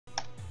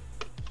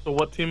So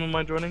what team am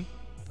I joining?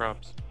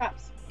 Props.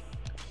 Props.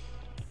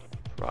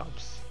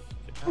 Props.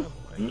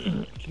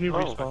 Can you Oh.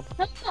 respawn?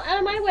 No, out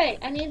of my way.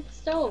 I need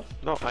stove.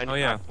 No, Oh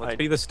yeah, let's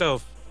be the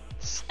stove.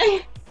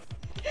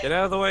 Get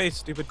out of the way,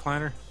 stupid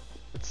clanner.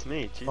 It's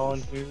me, Colin,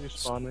 Jesus. can you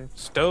respawn me?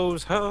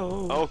 Stoves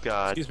ho! Oh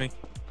god. Excuse me.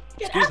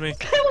 Get Excuse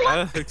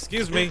out. me.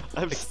 Excuse me.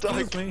 I'm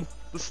Excuse stuck. me.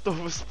 The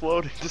stove is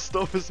floating. The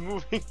stove is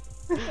moving.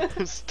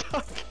 I'm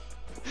stuck.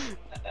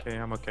 Okay,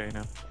 I'm okay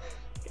now.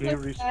 Can you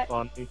What's that?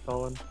 respawn me,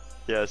 Colin?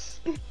 Yes.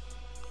 I'm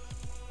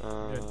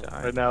gonna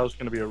die. Right now it's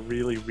gonna be a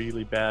really,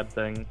 really bad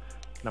thing. And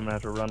I'm gonna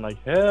have to run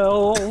like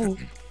hell.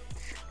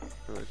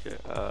 Okay.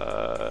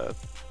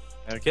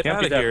 And it Get can't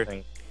outta be that here.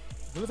 thing.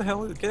 Who the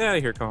hell is? Get out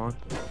of here, Colin.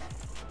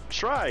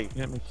 Try. You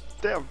get me,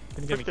 Damn.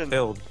 gonna get me Frickin'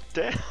 killed.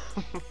 Damn.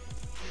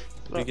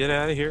 Did you get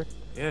out of here?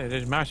 Yeah,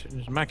 there's my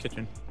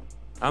kitchen.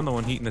 I'm the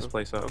one heating this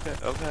place up. Okay.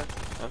 Okay.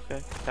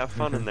 Okay. Have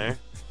fun in there.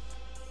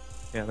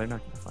 Yeah, they're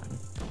not gonna find me.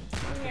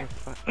 Here.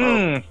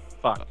 Mm,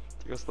 fuck.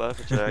 There goes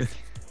Laugh-a-Jack.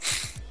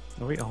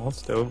 Are we all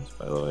stoves,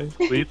 by the way?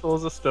 Lethal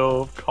is a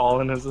stove,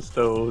 Colin is a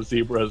stove,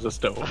 Zebra is a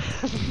stove.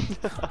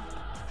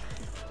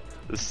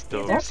 The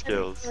stove That's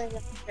skills.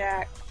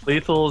 Jack.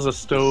 Lethal is a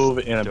stove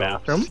in a Stove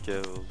bathroom.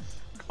 Skills.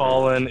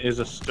 Colin is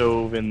a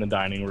stove in the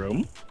dining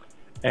room.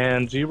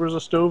 And Zebra's a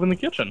stove in the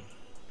kitchen.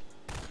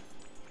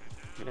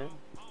 Yeah.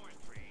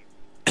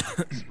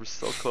 We're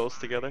so close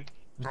together.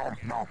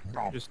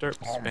 Just start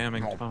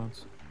spamming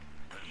taunts.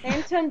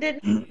 Phantom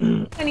didn't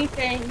do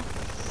anything.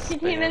 She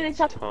came in and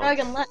shot the rug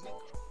and left.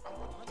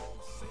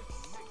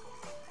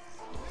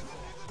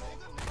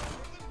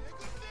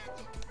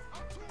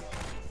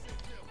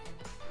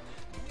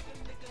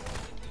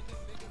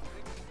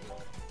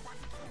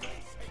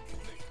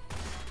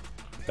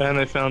 And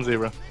they found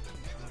Zebra.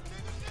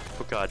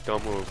 Oh god,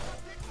 don't move.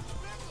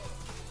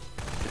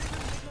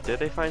 Did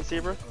they find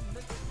zebra?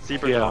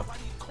 Zebra, Yeah. no.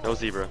 No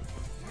zebra.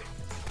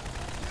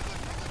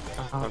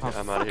 Okay,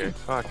 I'm outta here.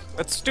 Fuck.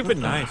 That stupid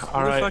knife. Who the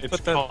Alright, fuck it's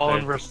put that Colin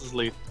there? versus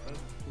Lethal.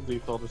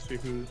 Lethal to see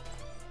who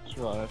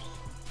survives.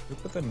 Who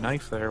put the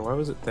knife there? Why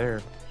was it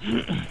there?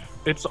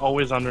 It's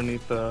always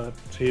underneath the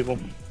table.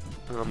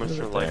 I'm gonna Is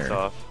turn it the lights there?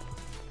 off.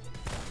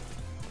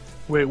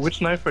 Wait,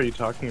 which knife are you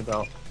talking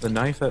about? The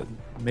knife that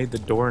made the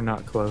door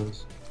not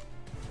close.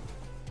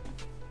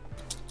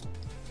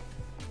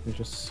 You're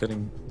just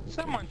sitting.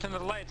 Someone turned the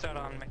lights out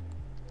on me.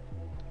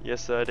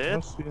 Yes, I I did.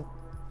 don't see it.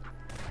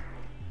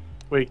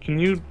 Wait, can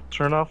you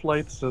turn off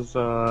lights as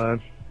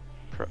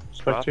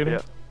spectator?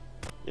 Yeah.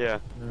 Yeah.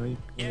 No, you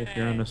can if Yay.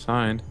 you're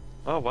unassigned.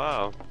 Oh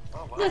wow.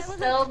 There's a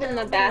stove in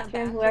the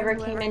bathroom. Whoever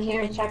came in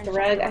here and shot the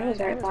rug, I was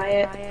right by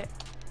it.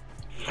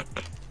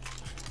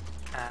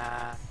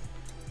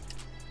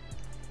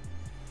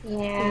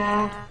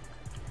 Yeah.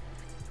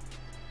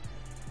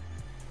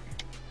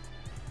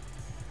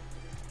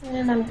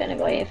 And I'm gonna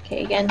go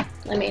AFK again.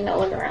 Let me know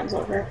when the round's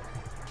over.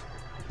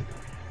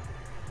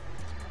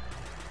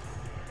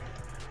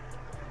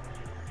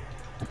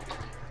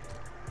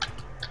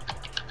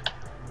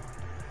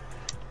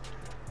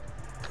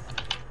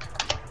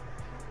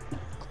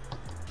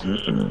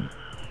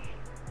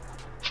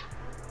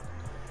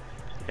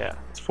 Yeah.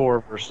 It's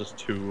 4 versus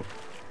 2.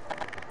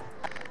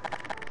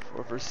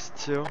 4 versus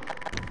 2.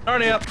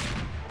 Turn up!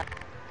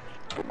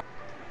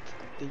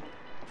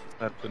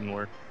 That didn't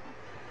work.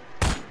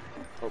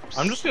 Oops.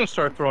 I'm just gonna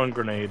start throwing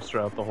grenades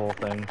throughout the whole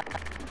thing.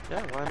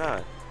 Yeah, why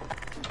not?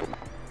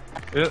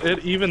 It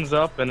evens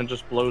up and it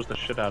just blows the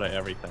shit out of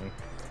everything.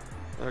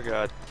 Oh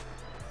god.